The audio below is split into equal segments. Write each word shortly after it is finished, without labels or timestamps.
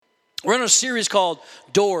We're in a series called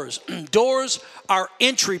Doors. Doors are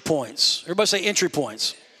entry points. Everybody say entry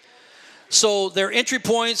points. So they're entry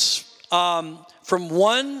points from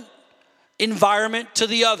one environment to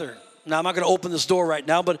the other. Now, I'm not going to open this door right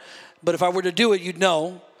now, but if I were to do it, you'd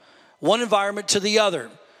know. One environment to the other.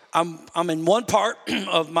 I'm in one part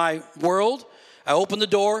of my world. I open the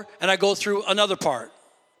door, and I go through another part,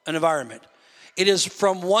 an environment. It is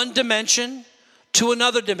from one dimension to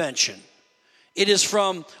another dimension. It is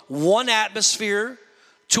from one atmosphere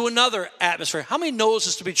to another atmosphere. How many knows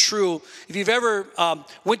this to be true if you've ever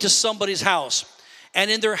went to somebody's house, and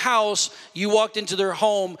in their house, you walked into their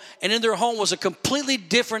home, and in their home was a completely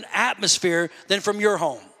different atmosphere than from your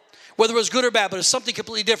home? Whether it was good or bad, but it's something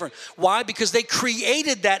completely different. Why? Because they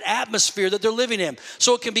created that atmosphere that they're living in.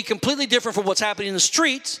 So it can be completely different from what's happening in the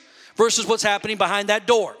streets versus what's happening behind that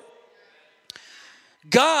door.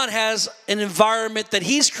 God has an environment that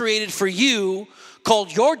He's created for you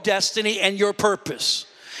called your destiny and your purpose.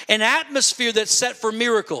 An atmosphere that's set for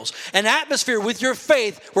miracles. An atmosphere with your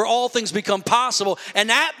faith where all things become possible. An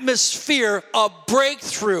atmosphere of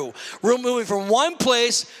breakthrough. We're moving from one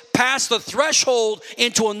place past the threshold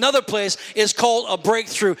into another place is called a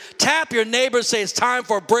breakthrough. Tap your neighbor and say, it's time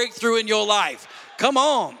for a breakthrough in your life. Come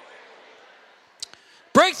on.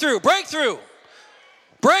 Breakthrough, breakthrough.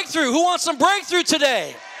 Breakthrough. Who wants some breakthrough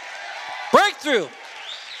today? Breakthrough.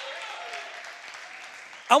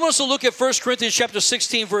 I want us to look at 1 Corinthians chapter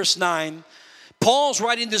 16, verse 9. Paul's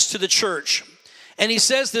writing this to the church. And he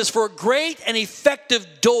says this, for a great and effective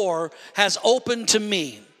door has opened to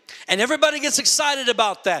me. And everybody gets excited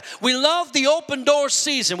about that. We love the open door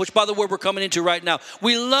season, which, by the way, we're coming into right now.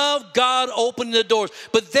 We love God opening the doors.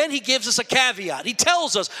 But then He gives us a caveat. He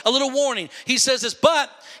tells us a little warning. He says this, but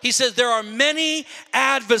He says there are many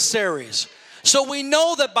adversaries. So we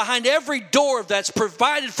know that behind every door that's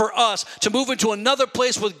provided for us to move into another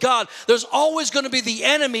place with God, there's always going to be the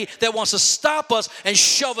enemy that wants to stop us and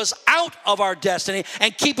shove us out of our destiny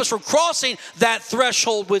and keep us from crossing that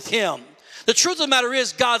threshold with Him. The truth of the matter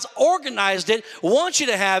is God's organized it, wants you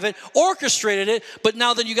to have it, orchestrated it, but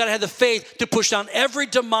now then you got to have the faith to push down every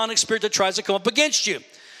demonic spirit that tries to come up against you.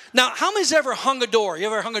 Now, how many's ever hung a door? You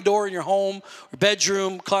ever hung a door in your home, or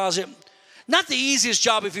bedroom, closet? Not the easiest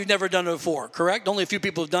job if you've never done it before, correct? Only a few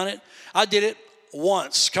people have done it. I did it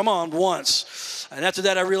once. Come on, once. And after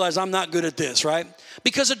that, I realized I'm not good at this, right?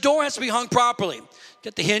 Because a door has to be hung properly.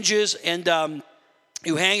 Get the hinges and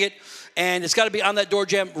you hang it, and it's got to be on that door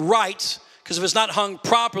jamb right, because if it's not hung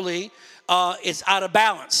properly, it's out of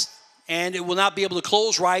balance, and it will not be able to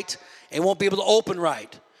close right, and it won't be able to open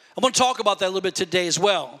right. I'm going to talk about that a little bit today as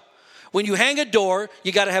well. When you hang a door,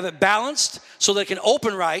 you got to have it balanced so that it can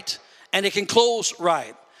open right, and it can close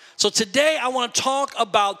right. So today I want to talk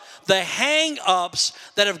about the hang-ups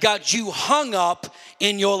that have got you hung up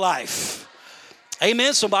in your life.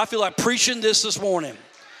 Amen. So I feel like preaching this morning.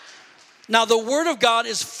 Now the Word of God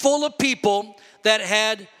is full of people that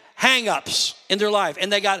had hang-ups in their life,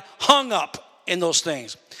 and they got hung up in those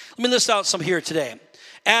things. Let me list out some here today.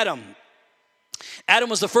 Adam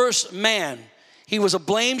was the first man. He was a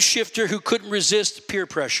blame shifter who couldn't resist peer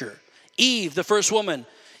pressure. Eve, the first woman,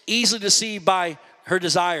 easily deceived by her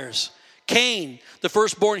desires. Cain, the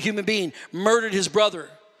firstborn human being, murdered his brother.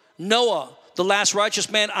 Noah, the last righteous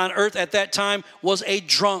man on earth at that time, was a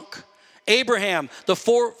drunk. Abraham, the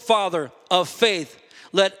forefather of faith,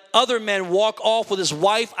 let other men walk off with his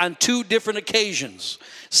wife on 2 different occasions.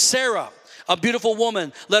 Sarah, a beautiful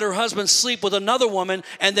woman, let her husband sleep with another woman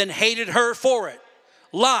and then hated her for it.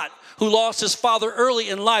 Lot, who lost his father early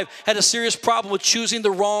in life, had a serious problem with choosing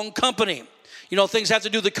the wrong company. You know, things have to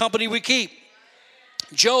do with the company we keep.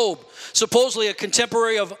 Job, supposedly a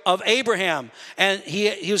contemporary of Abraham, and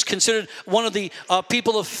he was considered one of the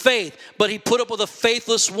people of faith, but he put up with a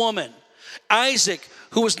faithless woman. Isaac,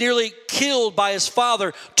 who was nearly killed by his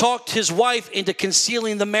father, talked his wife into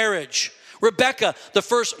concealing the marriage. Rebecca, the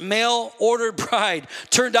first male-ordered bride,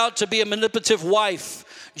 turned out to be a manipulative wife.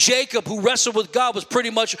 Jacob, who wrestled with God, was pretty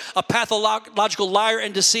much a pathological liar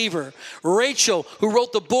and deceiver. Rachel, who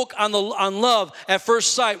wrote the book on love at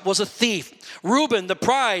first sight, was a thief. Reuben, the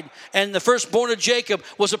pride and the firstborn of Jacob,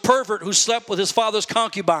 was a pervert who slept with his father's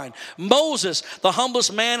concubine. Moses, the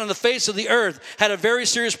humblest man on the face of the earth, had a very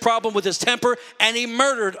serious problem with his temper, and he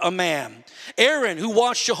murdered a man. Aaron, who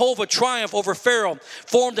watched Jehovah triumph over Pharaoh,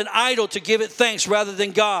 formed an idol to give it thanks rather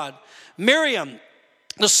than God. Miriam,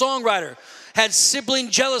 the songwriter, had sibling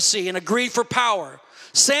jealousy and a greed for power.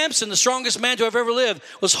 Samson, the strongest man to have ever lived,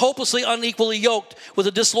 was hopelessly unequally yoked with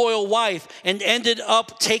a disloyal wife and ended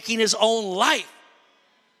up taking his own life.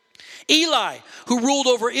 Eli, who ruled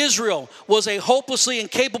over Israel, was a hopelessly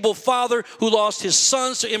incapable father who lost his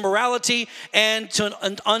sons to immorality and to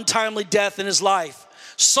an untimely death in his life.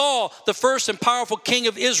 Saul, the first and powerful king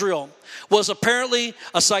of Israel, was apparently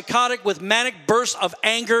a psychotic with manic bursts of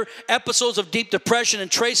anger, episodes of deep depression,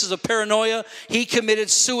 and traces of paranoia. He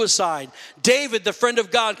committed suicide. David, the friend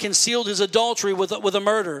of God, concealed his adultery with a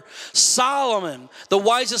murder. Solomon, the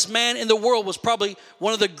wisest man in the world, was probably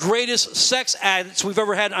one of the greatest sex addicts we've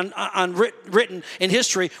ever had written in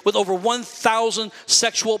history, with over 1,000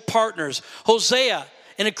 sexual partners. Hosea,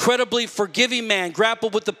 an incredibly forgiving man,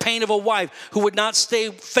 grappled with the pain of a wife who would not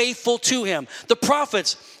stay faithful to him. The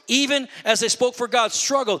prophets, even as they spoke for God,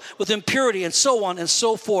 struggled with impurity and so on and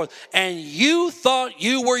so forth. And you thought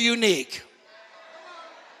you were unique.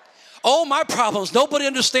 Oh, my problems. Nobody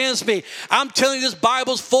understands me. I'm telling you, this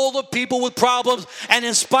Bible's full of people with problems, and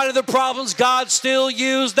in spite of the problems, God still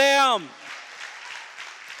used them.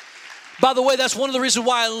 By the way, that's one of the reasons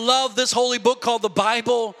why I love this holy book called the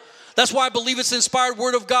Bible. That's why I believe it's the inspired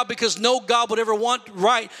word of God, because no God would ever want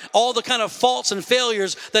right all the kind of faults and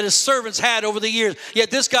failures that his servants had over the years. Yet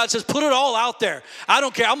this God says, put it all out there. I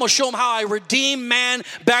don't care. I'm going to show them how I redeem man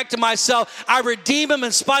back to myself. I redeem them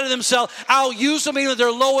in spite of themselves. I'll use them even at their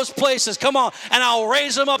lowest places. Come on. And I'll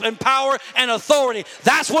raise them up in power and authority.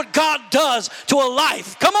 That's what God does to a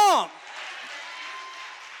life. Come on.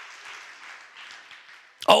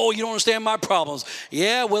 Oh, you don't understand my problems.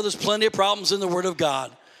 Yeah, well, there's plenty of problems in the word of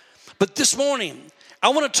God. But this morning, I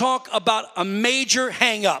want to talk about a major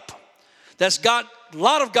hang-up that's got a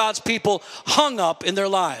lot of God's people hung up in their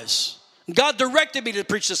lives. God directed me to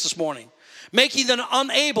preach this morning, making them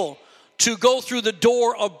unable to go through the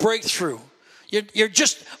door of breakthrough. You're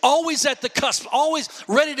just always at the cusp, always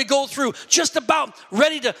ready to go through, just about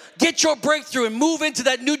ready to get your breakthrough and move into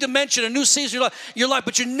that new dimension, a new season of your life,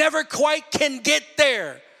 but you never quite can get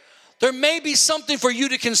there. There may be something for you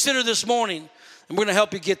to consider this morning. And we're going to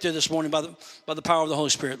help you get there this morning by the power of the Holy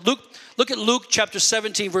Spirit. Look at Luke chapter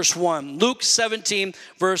 17, verse 1. Luke 17,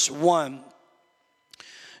 verse 1.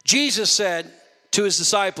 Jesus said to his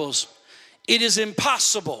disciples, "It is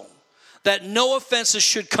impossible that no offenses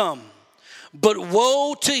should come, but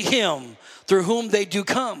woe to him through whom they do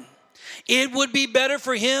come. It would be better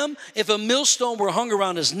for him if a millstone were hung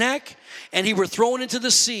around his neck and he were thrown into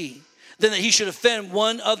the sea, than that he should offend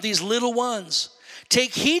one of these little ones.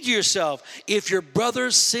 Take heed to yourself. If your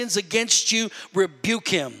brother sins against you, rebuke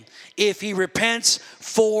him. If he repents,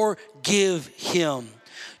 forgive him."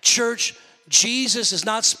 Church, Jesus is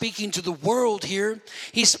not speaking to the world here.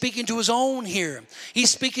 He's speaking to his own here. He's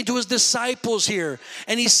speaking to his disciples here.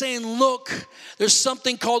 And he's saying, look, there's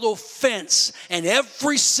something called offense. And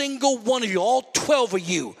every single one of you, all 12 of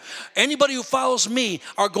you, anybody who follows me,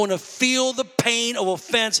 are going to feel the pain of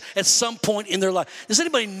offense at some point in their life. Does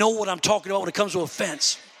anybody know what I'm talking about when it comes to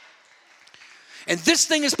offense? And this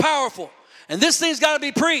thing is powerful. And this thing's got to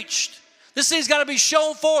be preached. This thing's got to be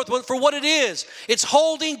shown forth for what it is. It's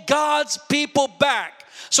holding God's people back.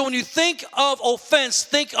 So when you think of offense,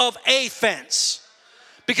 think of a fence.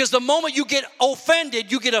 Because the moment you get offended,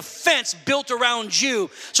 you get a fence built around you.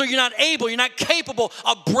 So you're not capable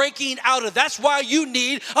of breaking out of. That's why you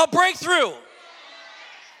need a breakthrough.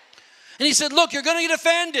 And he said, look, you're going to get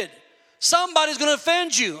offended. Somebody's going to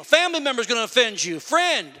offend you. A family member's going to offend you. A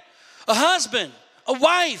friend, a husband, a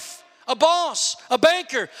wife, a boss, a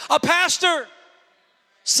banker, a pastor.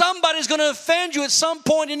 Somebody's going to offend you at some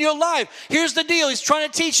point in your life. Here's the deal. He's trying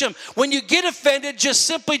to teach them. When you get offended, just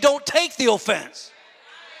simply don't take the offense.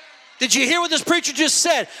 Did you hear what this preacher just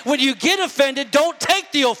said? When you get offended, don't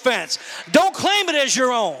take the offense. Don't claim it as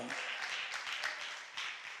your own.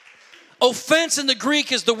 Offense in the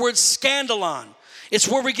Greek is the word scandalon. It's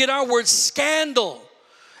where we get our word scandal.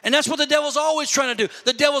 And that's what the devil's always trying to do.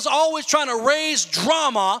 The devil's always trying to raise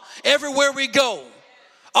drama everywhere we go.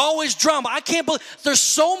 Always drama. I can't believe there's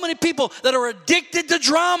so many people that are addicted to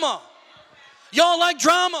drama. Y'all like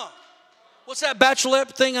drama. What's that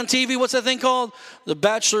bachelorette thing on TV? What's that thing called? The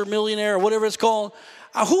Bachelor Millionaire or whatever it's called.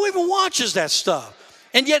 Who even watches that stuff?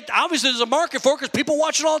 And yet, obviously, there's a market for it because people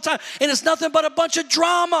watch it all the time. And it's nothing but a bunch of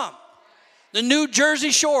drama. The New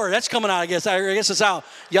Jersey Shore, that's coming out, I guess. I guess it's out.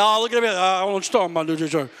 Y'all look at me. I want to talk about New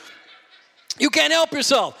Jersey Shore. You can't help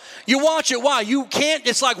yourself. You watch it. Why? You can't.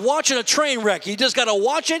 It's like watching a train wreck. You just got to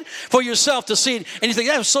watch it for yourself to see it. And you think,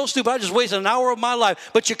 that was so stupid. I just wasted an hour of my life.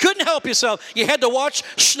 But you couldn't help yourself. You had to watch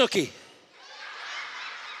Snooki.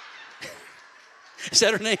 Is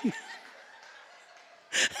that her name?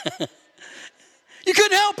 You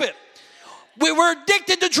couldn't help it. We were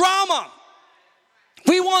addicted to drama.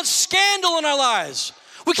 We want scandal in our lives.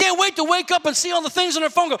 We can't wait to wake up and see all the things on our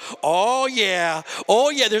phone go, oh yeah,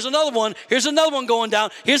 there's another one. Here's another one going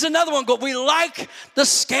down. Here's another one going. We like the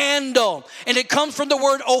scandal. And it comes from the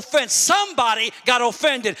word offense. Somebody got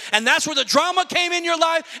offended. And that's where the drama came in your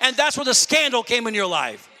life, and that's where the scandal came in your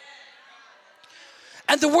life.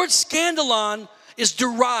 And the word scandalon is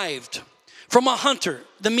derived from a hunter.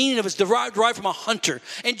 The meaning of it is derived from a hunter.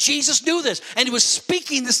 And Jesus knew this, and he was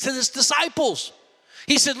speaking this to his disciples.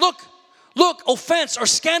 He said, look, offense or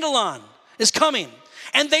scandalon is coming.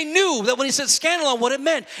 And they knew that when he said scandalon, what it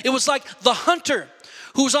meant. It was like the hunter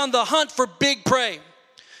who's on the hunt for big prey.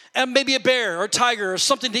 And maybe a bear or a tiger or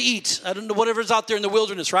something to eat. I don't know, whatever's out there in the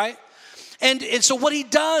wilderness, right? And so what he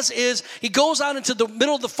does is he goes out into the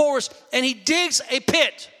middle of the forest and he digs a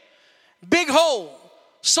pit. Big hole.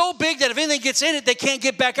 So big that if anything gets in it, they can't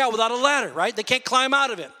get back out without a ladder, right? They can't climb out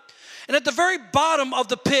of it. And at the very bottom of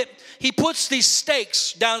the pit, he puts these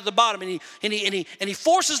stakes down at the bottom, and he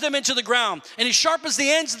forces them into the ground, and he sharpens the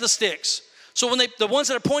ends of the sticks. So when the ones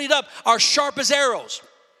that are pointed up are sharp as arrows,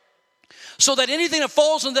 so that anything that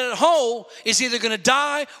falls into that hole is either going to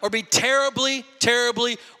die or be terribly,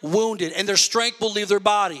 terribly wounded, and their strength will leave their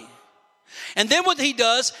body. And then what he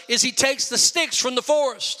does is he takes the sticks from the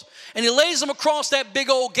forest, and he lays them across that big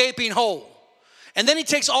old gaping hole. And then he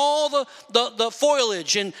takes all the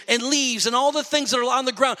foliage and leaves and all the things that are on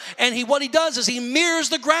the ground. And what he does is he mirrors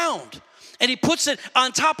the ground. And he puts it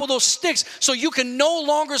on top of those sticks so you can no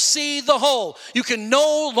longer see the hole. You can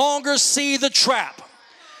no longer see the trap.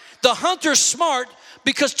 The hunter's smart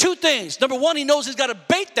because two things. Number one, he knows he's got to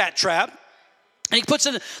bait that trap. And he puts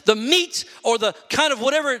in the meat or the kind of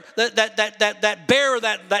whatever that bear or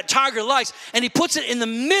that tiger likes. And he puts it in the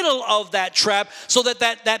middle of that trap so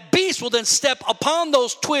that beast will then step upon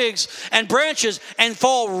those twigs and branches and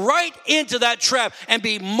fall right into that trap and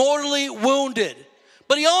be mortally wounded.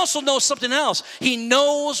 But he also knows something else. He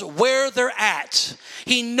knows where they're at.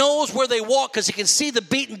 He knows where they walk because he can see the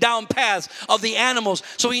beaten down paths of the animals.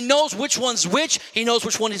 So he knows which one's which. He knows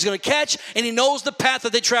which one he's going to catch. And he knows the path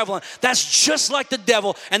that they travel on. That's just like the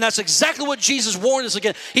devil. And that's exactly what Jesus warned us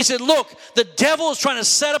again. He said, look, the devil is trying to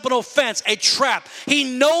set up an offense, a trap. He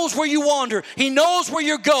knows where you wander. He knows where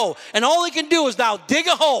you go. And all he can do is now dig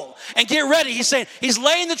a hole and get ready. He's saying, he's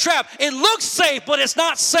laying the trap. It looks safe, but it's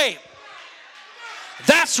not safe.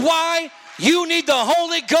 That's why you need the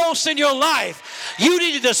Holy Ghost in your life. You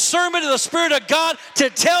need a discernment of the Spirit of God to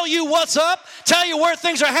tell you what's up, tell you where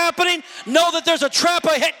things are happening, know that there's a trap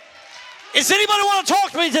ahead. Does anybody want to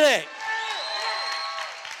talk to me today?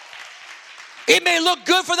 It may look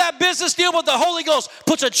good for that business deal, but the Holy Ghost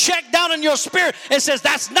puts a check down in your spirit and says,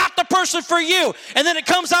 that's not the person for you. And then it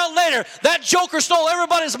comes out later, that joker stole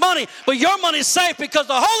everybody's money, but your money's safe because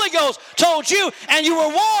the Holy Ghost told you and you were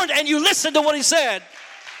warned and you listened to what he said.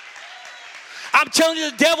 I'm telling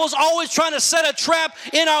you, the devil's always trying to set a trap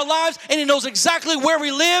in our lives, and he knows exactly where we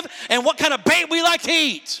live and what kind of bait we like to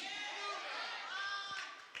eat.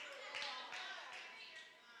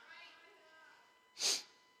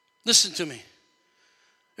 Listen to me.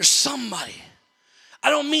 There's somebody. I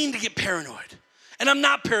don't mean to get paranoid, and I'm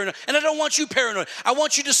not paranoid, and I don't want you paranoid. I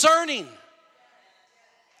want you discerning.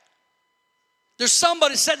 There's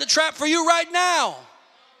somebody setting the trap for you right now.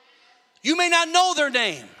 You may not know their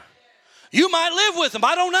name. You might live with them.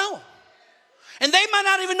 I don't know. And they might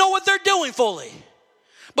not even know what they're doing fully.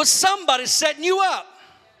 But somebody's setting you up.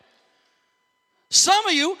 Some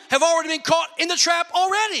of you have already been caught in the trap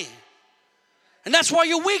already. And that's why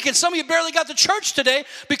you're weak. And some of you barely got to church today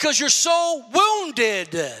because you're so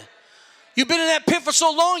wounded. You've been in that pit for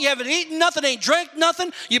so long. You haven't eaten nothing, ain't drank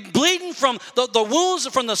nothing. You're bleeding from the wounds,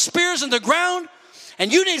 from the spears in the ground. And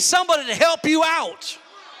you need somebody to help you out.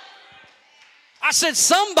 I said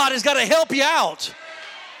somebody's got to help you out.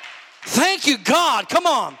 Thank you, God. Come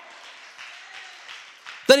on.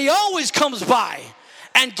 That he always comes by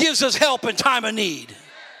and gives us help in time of need.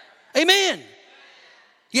 Amen.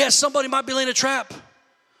 Yes, somebody might be laying a trap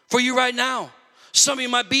for you right now. Some of you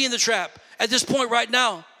might be in the trap at this point right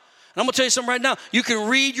now. And I'm going to tell you something right now. You can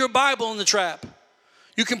read your Bible in the trap.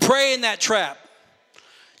 You can pray in that trap.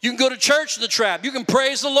 You can go to church in the trap. You can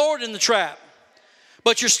praise the Lord in the trap.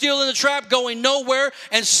 But you're still in the trap, going nowhere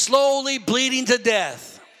and slowly bleeding to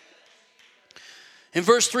death. In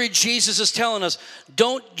verse 3, Jesus is telling us,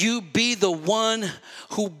 don't you be the one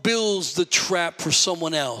who builds the trap for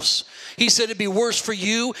someone else. He said it'd be worse for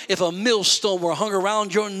you if a millstone were hung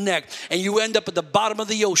around your neck and you end up at the bottom of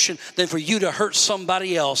the ocean than for you to hurt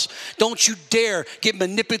somebody else. Don't you dare get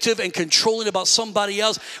manipulative and controlling about somebody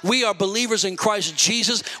else. We are believers in Christ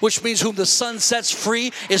Jesus, which means whom the Son sets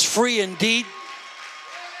free is free indeed.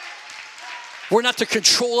 We're not to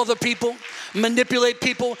control other people, manipulate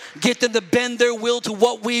people, get them to bend their will to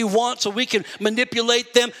what we want so we can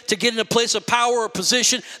manipulate them to get in a place of power or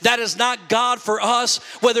position. That is not God for us,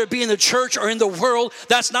 whether it be in the church or in the world.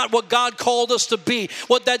 That's not what God called us to be.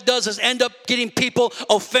 What that does is end up getting people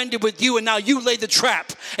offended with you, and now you laid the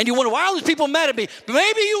trap. And you wonder, why are these people mad at me?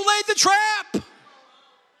 Maybe you laid the trap.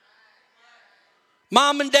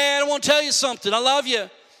 Mom and Dad, I want to tell you something. I love you.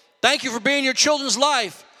 Thank you for being your children's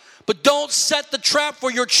life. But don't set the trap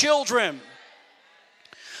for your children.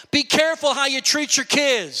 Be careful how you treat your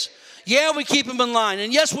kids. Yeah, we keep them in line.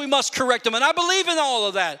 And yes, we must correct them. And I believe in all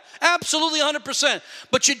of that. Absolutely 100%.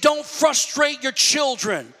 But you don't frustrate your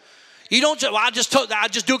children. You don't just, well, I just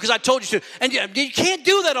do it because I told you to. And you can't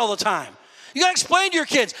do that all the time. You got to explain to your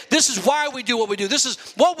kids, this is why we do what we do. This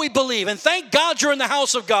is what we believe. And thank God you're in the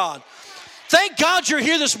house of God. Thank God you're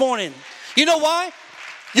here this morning. You know why?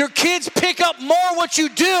 Your kids pick up more what you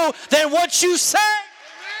do than what you say.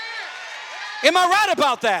 Am I right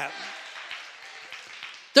about that?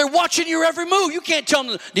 They're watching your every move. You can't tell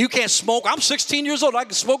them, you can't smoke. I'm 16 years old. I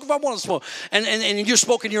can smoke if I want to smoke. And you're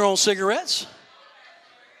smoking your own cigarettes.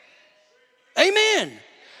 Amen.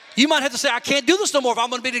 You might have to say, I can't do this no more if I'm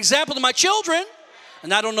going to be an example to my children.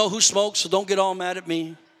 And I don't know who smokes, so don't get all mad at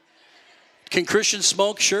me. Can Christians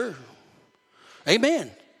smoke? Sure.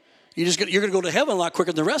 Amen. You're going to go to heaven a lot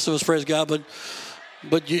quicker than the rest of us, praise God.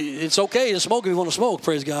 But it's okay to smoke if you want to smoke,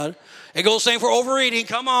 praise God. It goes the same for overeating.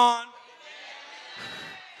 Come on.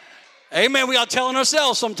 Amen. We are telling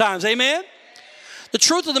ourselves sometimes. Amen. The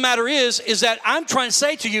truth of the matter is that I'm trying to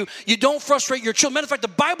say to you, you don't frustrate your children. Matter of fact, the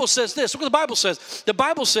Bible says this. Look what the Bible says. The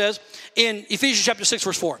Bible says in Ephesians chapter 6,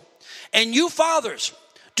 verse 4, and you fathers,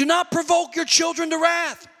 do not provoke your children to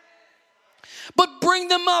wrath, but bring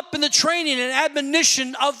them up in the training and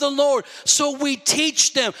admonition of the Lord. So we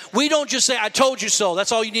teach them. We don't just say, I told you so.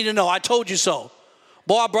 That's all you need to know. I told you so.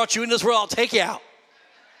 Boy, I brought you in this world. I'll take you out.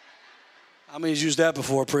 How many's used that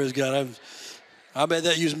before? Praise God. I bet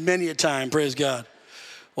that used many a time. Praise God.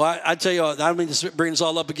 Well, I tell you, I don't mean to bring this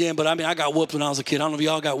all up again, but I got whooped when I was a kid. I don't know if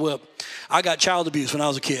y'all got whooped. I got child abuse when I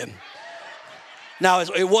was a kid. Now,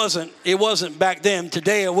 it wasn't back then.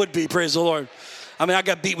 Today it would be, praise the Lord. I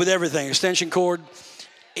got beat with everything, extension cord,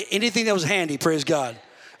 anything that was handy, praise God.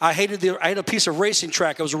 I had a piece of racing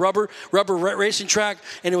track. It was a rubber racing track,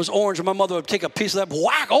 and it was orange, and my mother would take a piece of that,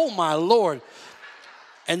 whack, oh my Lord.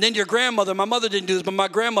 And then your grandmother, my mother didn't do this, but my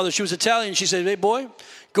grandmother, she was Italian, she said, hey boy,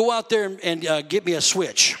 go out there and get me a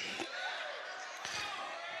switch.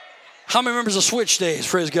 How many remembers the switch days,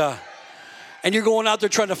 praise God? And you're going out there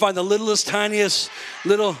trying to find the littlest, tiniest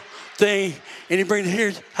little thing, and you bring it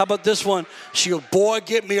here. How about this one? She goes, boy,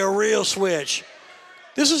 get me a real switch.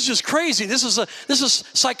 This is just crazy. This is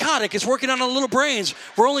psychotic. It's working on our little brains.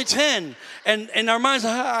 We're only 10, and our minds,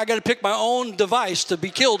 I got to pick my own device to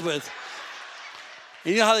be killed with.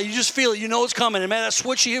 And you know how you just feel it. You know it's coming. And man, that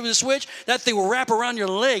switch you hit with the switch, that thing will wrap around your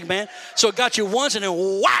leg, man. So it got you once, and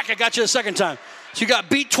then whack, it got you the second time. So you got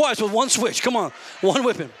beat twice with one switch. Come on, one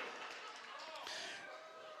whipping.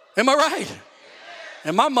 Am I right?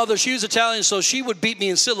 And my mother, she was Italian, so she would beat me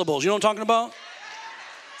in syllables. You know what I'm talking about?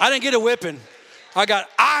 I didn't get a whipping.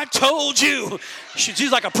 I told you.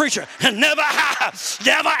 She's like a preacher. Never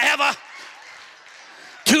ever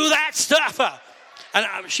do that stuff. And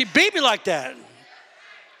she beat me like that.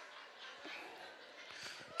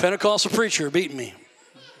 Pentecostal preacher beating me.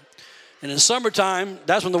 And in summertime,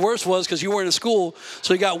 that's when the worst was because you weren't in school.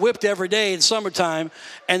 So you got whipped every day in summertime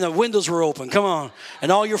and the windows were open. Come on.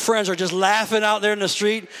 And all your friends are just laughing out there in the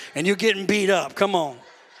street and you're getting beat up. Come on.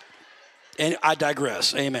 And I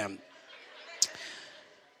digress. Amen.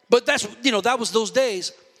 But that was those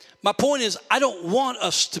days. My point is, I don't want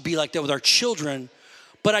us to be like that with our children,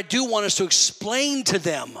 but I do want us to explain to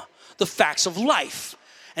them the facts of life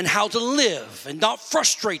and how to live and not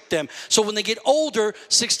frustrate them. So when they get older,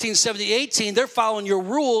 16, 17, 18, they're following your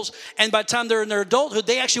rules. And by the time they're in their adulthood,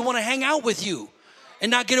 they actually want to hang out with you and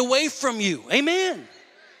not get away from you. Amen.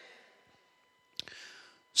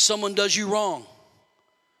 Someone does you wrong,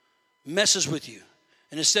 messes with you.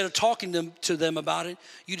 And instead of talking to them about it,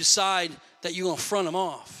 you decide that you're going to front them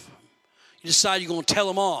off. You decide you're going to tell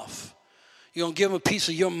them off. You're going to give them a piece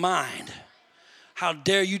of your mind. How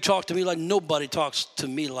dare you talk to me like nobody talks to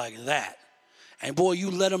me like that? And boy,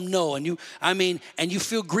 you let them know. And you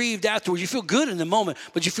feel grieved afterwards. You feel good in the moment,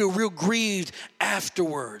 but you feel real grieved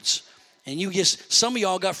afterwards. And some of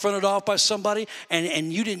y'all got fronted off by somebody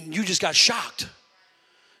and you just got shocked.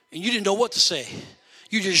 And you didn't know what to say.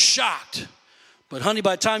 You just shocked. But honey,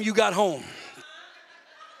 by the time you got home,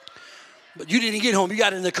 but you didn't get home, you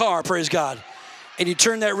got in the car, praise God. And you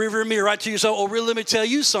turned that rearview mirror right to yourself. Oh, really, let me tell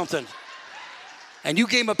you something. And you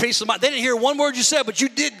gave them a piece of mind. They didn't hear one word you said, but you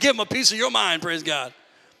did give them a piece of your mind, praise God.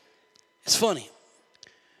 It's funny.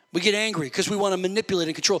 We get angry because we want to manipulate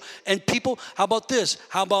and control. And people, how about this?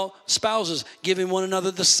 How about spouses giving one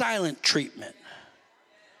another the silent treatment?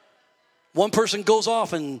 One person goes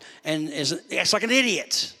off and acts like an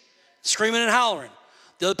idiot, screaming and hollering.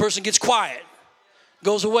 The other person gets quiet,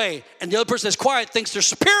 goes away. And the other person that's quiet thinks they're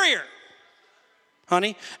superior,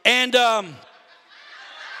 honey. And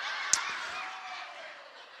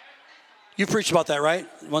you preached about that, right?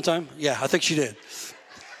 One time? Yeah, I think she did.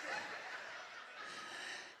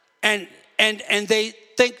 And they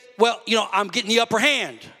think, well, I'm getting the upper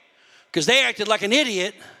hand because they acted like an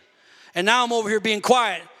idiot, and now I'm over here being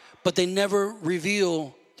quiet. But they never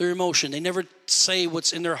reveal their emotion. They never say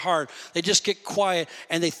what's in their heart. They just get quiet,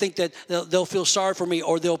 and they think that they'll feel sorry for me,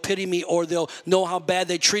 or they'll pity me, or they'll know how bad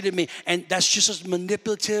they treated me. And that's just as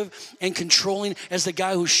manipulative and controlling as the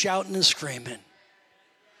guy who's shouting and screaming.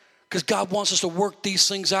 Because God wants us to work these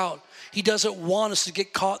things out. He doesn't want us to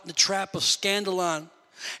get caught in the trap of scandalon.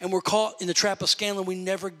 And we're caught in the trap of scandalon. We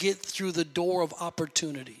never get through the door of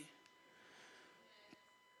opportunity.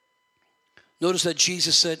 Notice that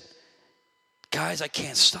Jesus said, guys, I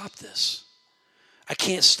can't stop this. I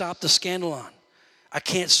can't stop the scandalon. I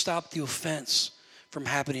can't stop the offense from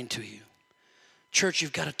happening to you. Church,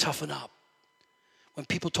 you've got to toughen up. When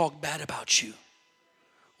people talk bad about you,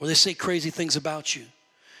 or they say crazy things about you,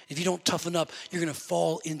 if you don't toughen up, you're going to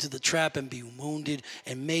fall into the trap and be wounded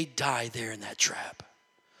and may die there in that trap.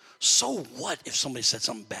 So what if somebody said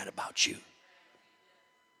something bad about you?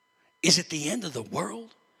 Is it the end of the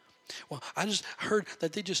world? Well, I just heard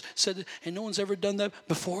that they just said it, and no one's ever done that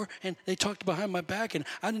before, and they talked behind my back, and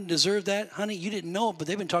I didn't deserve that. Honey, you didn't know it, but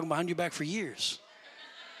they've been talking behind your back for years.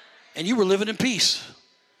 And you were living in peace.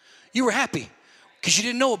 You were happy because you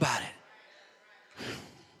didn't know about it.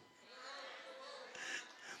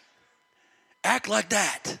 Act like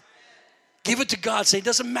that. Give it to God. Say, it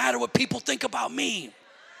doesn't matter what people think about me.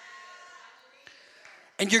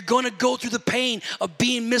 And you're going to go through the pain of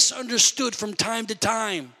being misunderstood from time to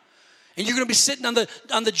time. And you're going to be sitting on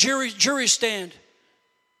the jury stand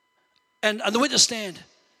and on the witness stand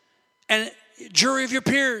and jury of your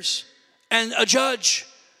peers and a judge.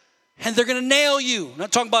 And they're going to nail you. I'm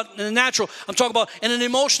not talking about in the natural. I'm talking about in an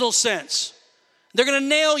emotional sense. They're going to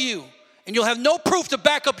nail you. And you'll have no proof to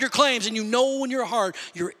back up your claims. And you know in your heart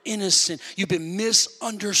you're innocent. You've been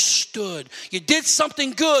misunderstood. You did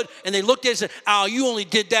something good. And they looked at it and said, oh, you only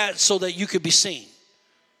did that so that you could be seen.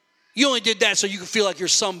 You only did that so you could feel like you're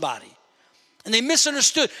somebody. And they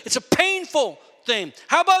misunderstood. It's a painful thing.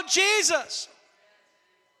 How about Jesus?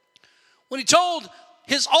 When he told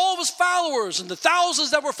all of his followers and the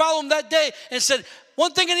thousands that were following him that day and said,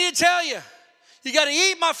 one thing I need to tell you. You got to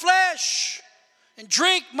eat my flesh and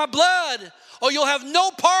drink my blood, or you'll have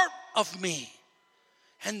no part of me.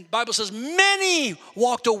 And the Bible says many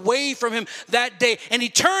walked away from him that day. And he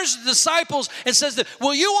turns to the disciples and says,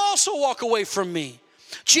 will you also walk away from me?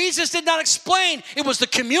 Jesus did not explain it was the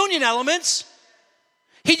communion elements.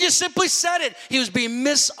 He just simply said it. He was being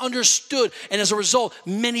misunderstood. And as a result,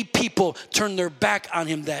 many people turned their back on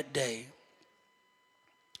him that day.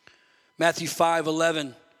 Matthew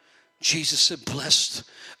 5:11, Jesus said, blessed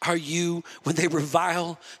are you when they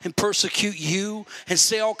revile and persecute you and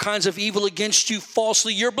say all kinds of evil against you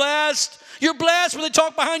falsely. You're blessed. You're blessed when they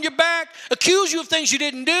talk behind your back, accuse you of things you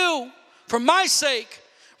didn't do. For my sake,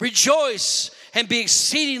 rejoice and be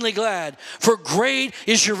exceedingly glad, for great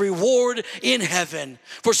is your reward in heaven.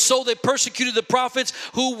 For so they persecuted the prophets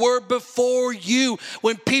who were before you.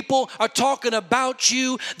 When people are talking about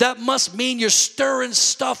you, that must mean you're stirring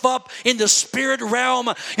stuff up in the spirit realm.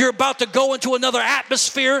 You're about to go into another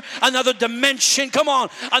atmosphere, another dimension. Come on,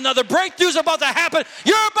 another breakthrough's about to happen.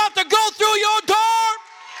 You're about to go through your door.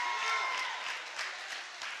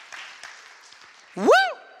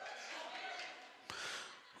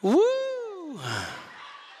 Woo! Woo!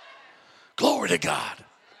 Glory to God.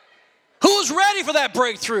 Who's ready for that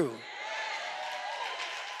breakthrough?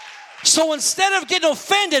 So instead of getting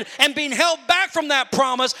offended and being held back from that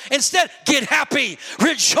promise, instead get happy,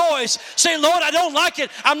 rejoice. Say, Lord, I don't like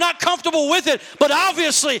it. I'm not comfortable with it. But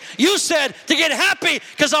obviously you said to get happy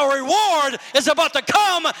because our reward is about to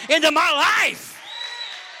come into my life.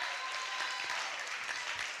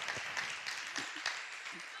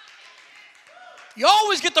 You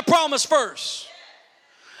always get the promise first.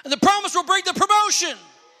 And the promise will bring the promotion.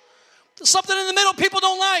 There's something in the middle people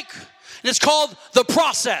don't like. And it's called the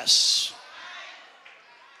process.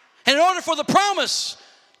 And in order for the promise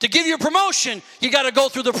to give you a promotion, you got to go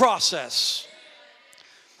through the process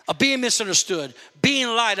of being misunderstood, being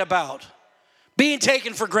lied about, being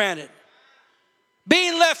taken for granted.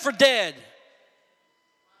 being left for dead.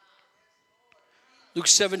 Luke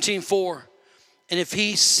 17:4. And if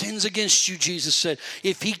he sins against you, Jesus said,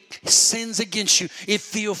 if he sins against you,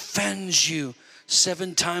 if he offends you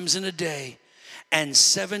 7 times in a day, and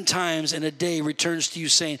 7 times in a day returns to you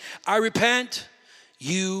saying, I repent,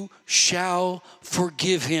 you shall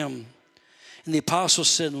forgive him. And the apostles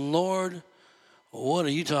said, Lord, what are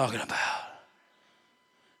you talking about?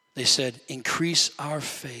 They said, increase our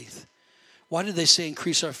faith. Why did they say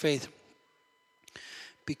increase our faith?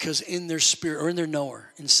 Because in their spirit, or in their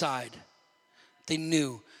knower, inside, they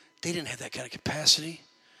knew they didn't have that kind of capacity.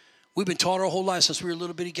 We've been taught our whole life since we were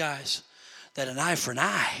little bitty guys that an eye for an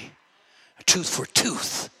eye, a tooth for a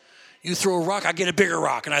tooth. You throw a rock, I get a bigger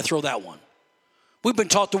rock, and I throw that one. We've been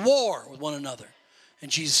taught to war with one another.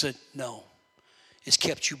 And Jesus said, no, it's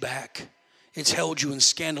kept you back. It's held you in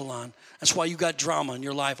scandalon. That's why you got drama in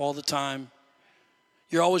your life all the time.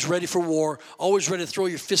 You're always ready for war, always ready to throw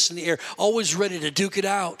your fists in the air, always ready to duke it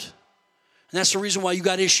out. And that's the reason why you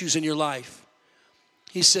got issues in your life.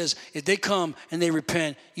 He says, if they come and they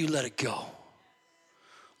repent, you let it go.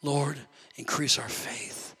 Lord, increase our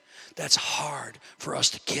faith. That's hard for us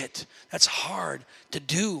to get. That's hard to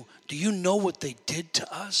do. Do you know what they did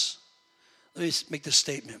to us? Let me make this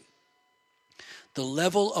statement. The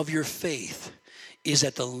level of your faith is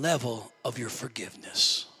at the level of your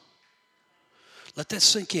forgiveness. Let that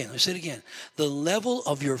sink in. Let me say it again. The level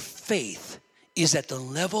of your faith is at the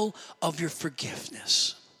level of your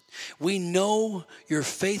forgiveness. We know your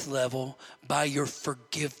faith level by your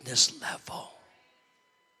forgiveness level.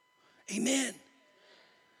 Amen.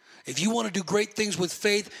 If you want to do great things with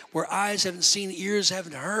faith where eyes haven't seen, ears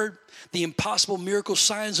haven't heard, the impossible miracles,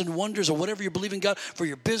 signs, and wonders, or whatever you believe in God for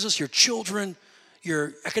your business, your children,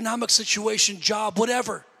 your economic situation, job,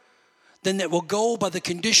 whatever, then that will go by the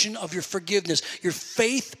condition of your forgiveness. Your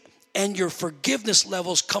faith and your forgiveness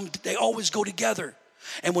levels they always go together.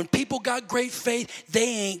 And when people got great faith, they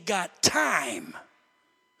ain't got time.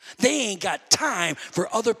 They ain't got time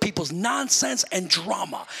for other people's nonsense and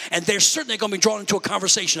drama. And they're certainly going to be drawn into a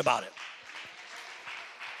conversation about it.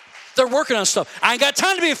 They're working on stuff. I ain't got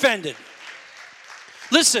time to be offended.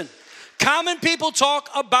 Listen, common people talk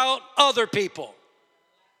about other people.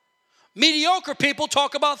 Mediocre people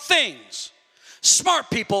talk about things. Smart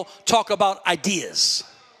people talk about ideas.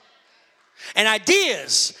 And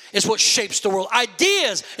ideas is what shapes the world.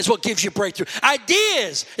 Ideas is what gives you breakthrough.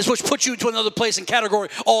 Ideas is what puts you into another place and category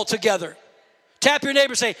altogether. Tap your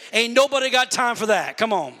neighbor and say, ain't nobody got time for that.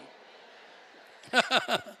 Come on.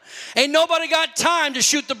 Ain't nobody got time to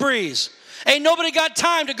shoot the breeze. Ain't nobody got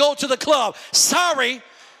time to go to the club. Sorry,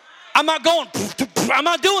 I'm not going. I'm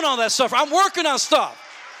not doing all that stuff. I'm working on stuff.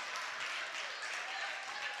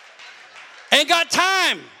 Ain't got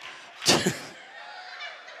time.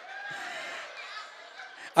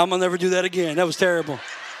 I'm going to never do that again. That was terrible.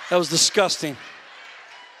 That was disgusting.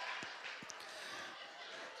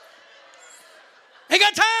 Ain't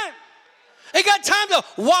got time. Ain't got time to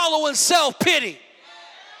wallow in self-pity.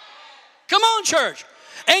 Come on, church.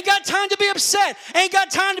 Ain't got time to be upset. Ain't got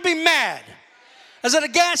time to be mad. I was at a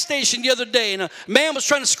gas station the other day, and a man was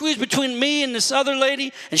trying to squeeze between me and this other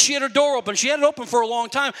lady, and she had her door open. She had it open for a long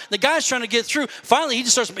time. The guy's trying to get through. Finally, he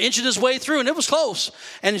just starts inching his way through, and it was close.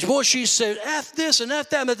 And boy, she said, F this and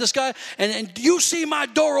F that. I met this guy, and you see my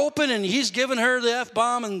door open, and he's giving her the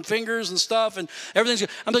F-bomb and fingers and stuff, and everything's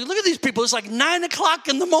good. I'm like, look at these people. It's like 9 o'clock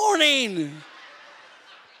in the morning. And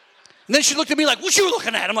then she looked at me like, what you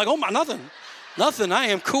looking at? I'm like, oh, my, nothing. Nothing. I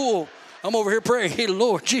am cool. I'm over here praying, hey,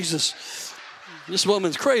 Lord Jesus. This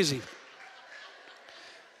woman's crazy.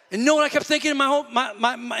 And you know what I kept thinking in my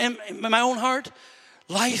own heart?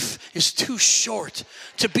 Life is too short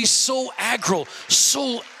to be so aggro,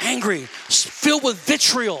 so angry, filled with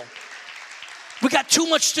vitriol. We got too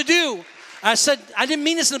much to do. I said, I didn't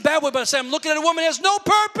mean this in a bad way, but I said, I'm looking at a woman that has no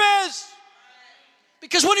purpose.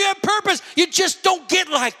 Because when you have purpose, you just don't get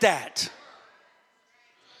like that.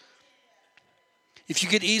 If you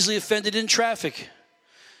get easily offended in traffic,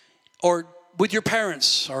 or with your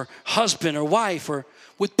parents or husband or wife or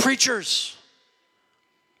with preachers,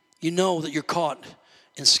 you know that you're caught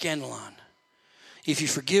in scandalon. If you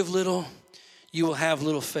forgive little, you will have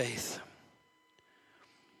little faith.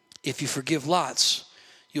 If you forgive lots,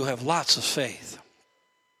 you'll have lots of faith.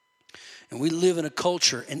 And we live in a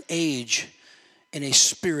culture, an age, in a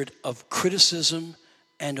spirit of criticism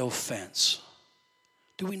and offense.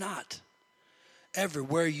 Do we not?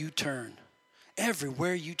 Everywhere you turn,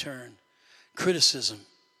 criticism.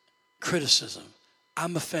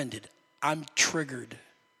 I'm offended. I'm triggered.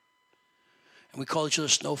 And we call each other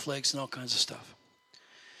snowflakes and all kinds of stuff.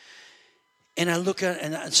 And I look at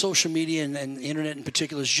and social media and the internet in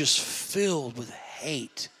particular is just filled with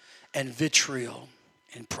hate and vitriol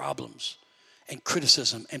and problems and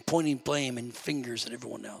criticism and pointing blame and fingers at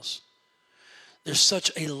everyone else. There's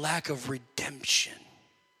such a lack of redemption.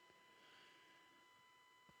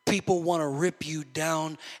 People want to rip you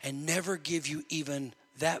down and never give you even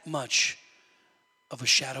that much of a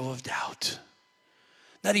shadow of doubt.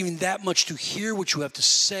 Not even that much to hear what you have to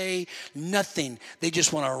say, nothing. They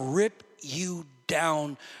just want to rip you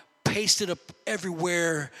down, paste it up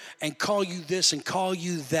everywhere, and call you this and call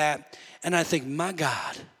you that. And I think, my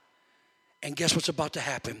God, and guess what's about to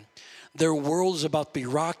happen? Their world is about to be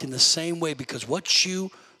rocked in the same way, because what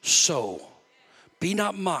you sow, be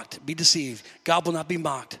not mocked, be deceived. God will not be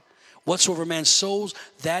mocked. Whatsoever man sows,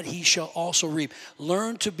 that he shall also reap.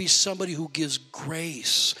 Learn to be somebody who gives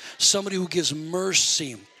grace, somebody who gives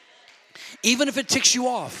mercy, even if it ticks you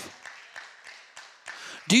off.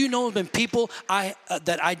 Do you know when people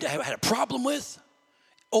that I had a problem with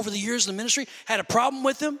over the years in the ministry, had a problem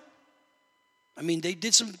with them? I mean, they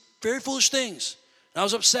did some very foolish things, and I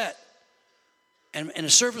was upset. And in a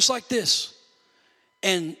service like this,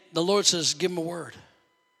 and the Lord says, give them a word.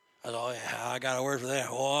 I thought, oh, yeah, I got a word for that.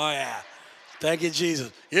 Oh, yeah. Thank you,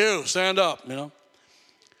 Jesus. You, stand up, you know.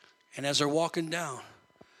 And as they're walking down,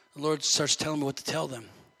 the Lord starts telling me what to tell them.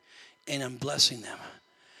 And I'm blessing them.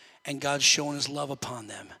 And God's showing his love upon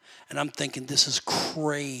them. And I'm thinking, this is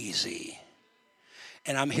crazy.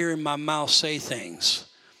 And I'm hearing my mouth say things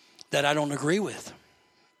that I don't agree with.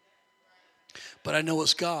 But I know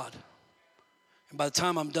it's God. And by the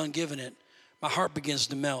time I'm done giving it, my heart begins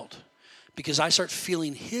to melt. Because I start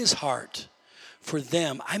feeling his heart for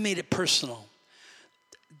them. I made it personal.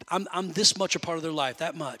 I'm this much a part of their life,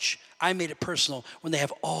 that much. I made it personal when they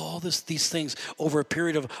have all these things over a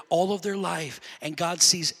period of all of their life. And God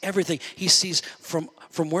sees everything. He sees from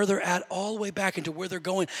where they're at all the way back into where they're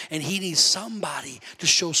going. And he needs somebody to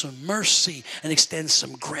show some mercy and extend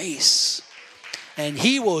some grace. And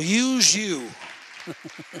he will use you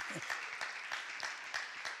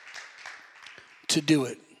to do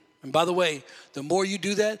it. And by the way, the more you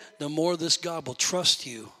do that, the more this God will trust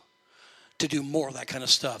you to do more of that kind of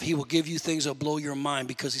stuff. He will give you things that will blow your mind,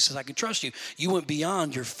 because he says, I can trust you. You went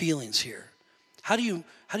beyond your feelings here. How do you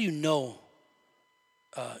know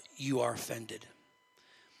you are offended?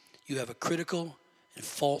 You have a critical and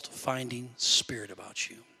fault-finding spirit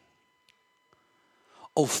about you.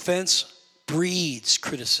 Offense breeds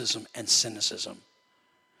criticism and cynicism,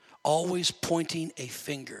 always pointing a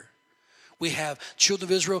finger. We have children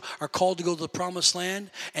of Israel are called to go to the promised land,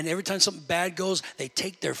 and every time something bad goes, they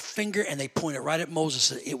take their finger and they point it right at Moses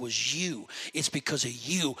and say, it was you. It's because of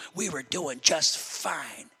you. We were doing just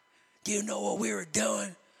fine. Do you know what we were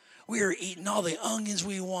doing? We were eating all the onions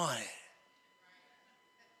we wanted.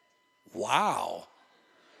 Wow.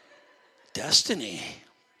 Destiny.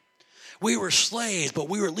 We were slaves, but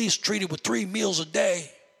we were at least treated with 3 meals a day.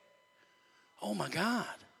 Oh my God.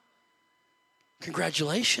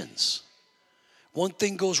 Congratulations. One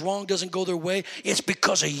thing goes wrong, doesn't go their way, it's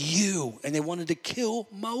because of you. And they wanted to kill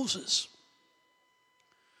Moses.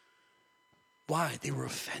 Why? They were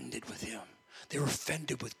offended with him. They were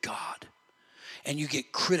offended with God. And you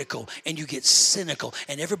get critical and you get cynical,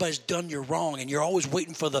 and everybody's done you wrong, and you're always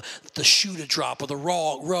waiting for the shoe to drop or the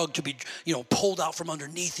rug to be, pulled out from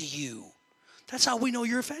underneath of you. That's how we know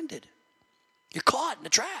you're offended. You're caught in a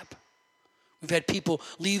trap. We've had people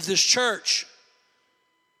leave this church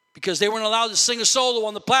because they weren't allowed to sing a solo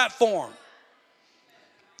on the platform.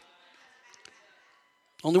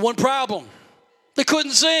 Only one problem. They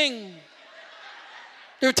couldn't sing.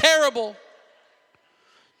 They're terrible.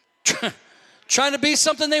 Trying to be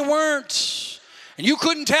something they weren't. And you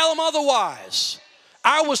couldn't tell them otherwise.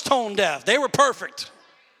 I was tone deaf. They were perfect.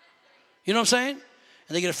 You know what I'm saying?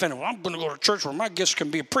 And they get offended. Well, I'm going to go to church where my gifts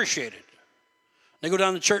can be appreciated. They go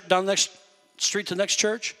down the next street to the next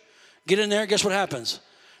church. Get in there. Guess what happens?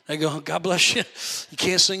 They go, God bless you. You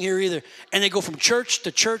can't sing here either. And they go from church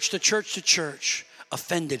to church to church to church.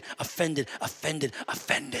 Offended, offended, offended,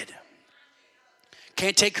 offended.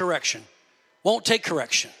 Can't take correction. Won't take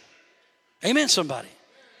correction. Amen, somebody.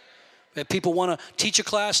 People want to teach a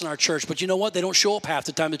class in our church, but you know what? They don't show up half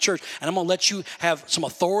the time to church. And I'm going to let you have some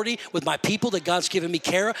authority with my people that God's given me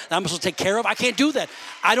care of, that I'm supposed to take care of. I can't do that.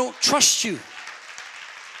 I don't trust you.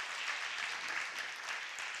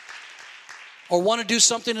 Or want to do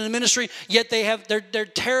something in the ministry, yet they're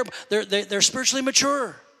terrible. They're spiritually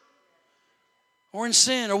mature, or in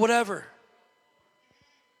sin, or whatever.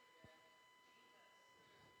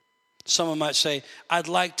 Someone might say, I'd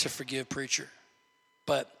like to forgive, preacher,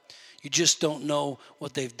 but you just don't know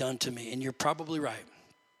what they've done to me. And you're probably right.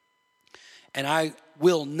 And I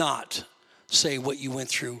will not say what you went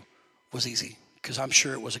through was easy, because I'm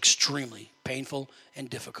sure it was extremely painful and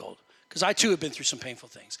difficult, because I too have been through some painful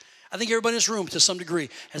things. I think everybody in this room to some degree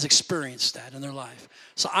has experienced that in their life.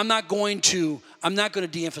 So I'm not going to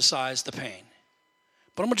de-emphasize the pain.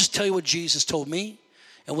 But I'm going to just tell you what Jesus told me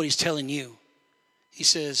and what he's telling you. He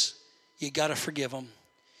says, you got to forgive them.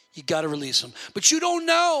 You got to release them. But you don't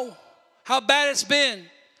know how bad it's been.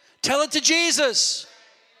 Tell it to Jesus.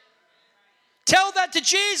 Tell that to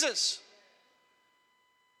Jesus.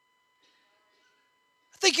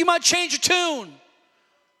 I think you might change your tune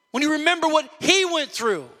when you remember what he went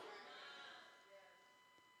through.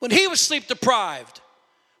 When he was sleep deprived.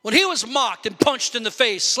 When he was mocked and punched in the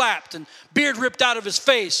face, slapped, and beard ripped out of his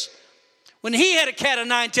face. When he had a cat of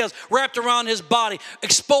nine tails wrapped around his body,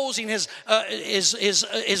 exposing his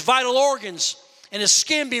vital organs and his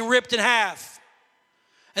skin being ripped in half.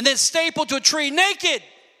 And then stapled to a tree naked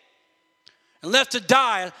and left to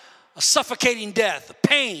die a suffocating death, a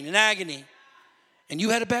pain and agony. And you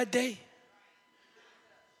had a bad day?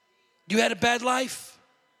 You had a bad life?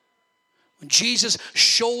 When Jesus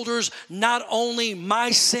shoulders not only my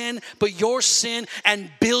sin, but your sin and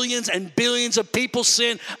billions of people's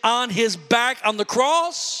sin on his back on the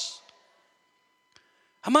cross.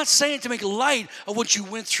 I'm not saying it to make light of what you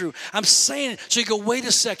went through. I'm saying it so you go, wait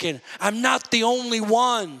a second, I'm not the only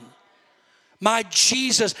one. My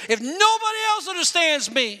Jesus, if nobody else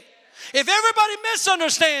understands me, if everybody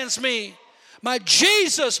misunderstands me, my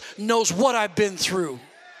Jesus knows what I've been through.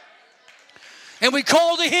 And we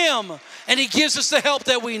call to him, and he gives us the help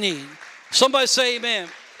that we need. Somebody say amen.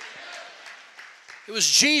 It was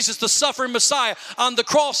Jesus, the suffering Messiah, on the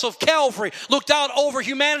cross of Calvary, looked out over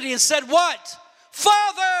humanity and said what?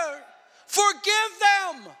 Father, forgive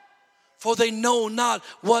them, for they know not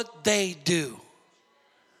what they do.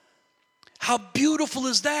 How beautiful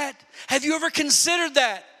is that? Have you ever considered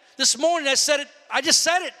that? This morning I just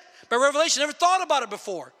said it by revelation. I never thought about it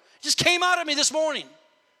before. It just came out of me this morning.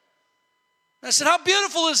 I said, how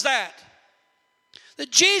beautiful is that?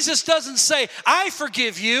 That Jesus doesn't say, I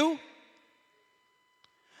forgive you.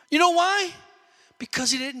 You know why?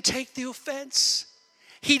 Because he didn't take the offense.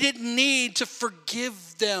 He didn't need to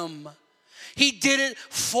forgive them. He did it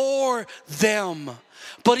for them.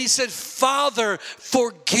 But he said, Father,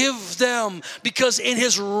 forgive them, because in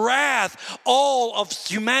his wrath, all of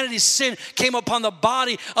humanity's sin came upon the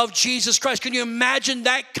body of Jesus Christ. Can you imagine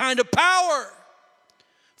that kind of power?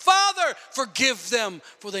 Father, forgive them,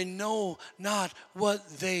 for they know not what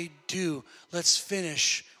they do. Let's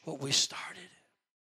finish what we started.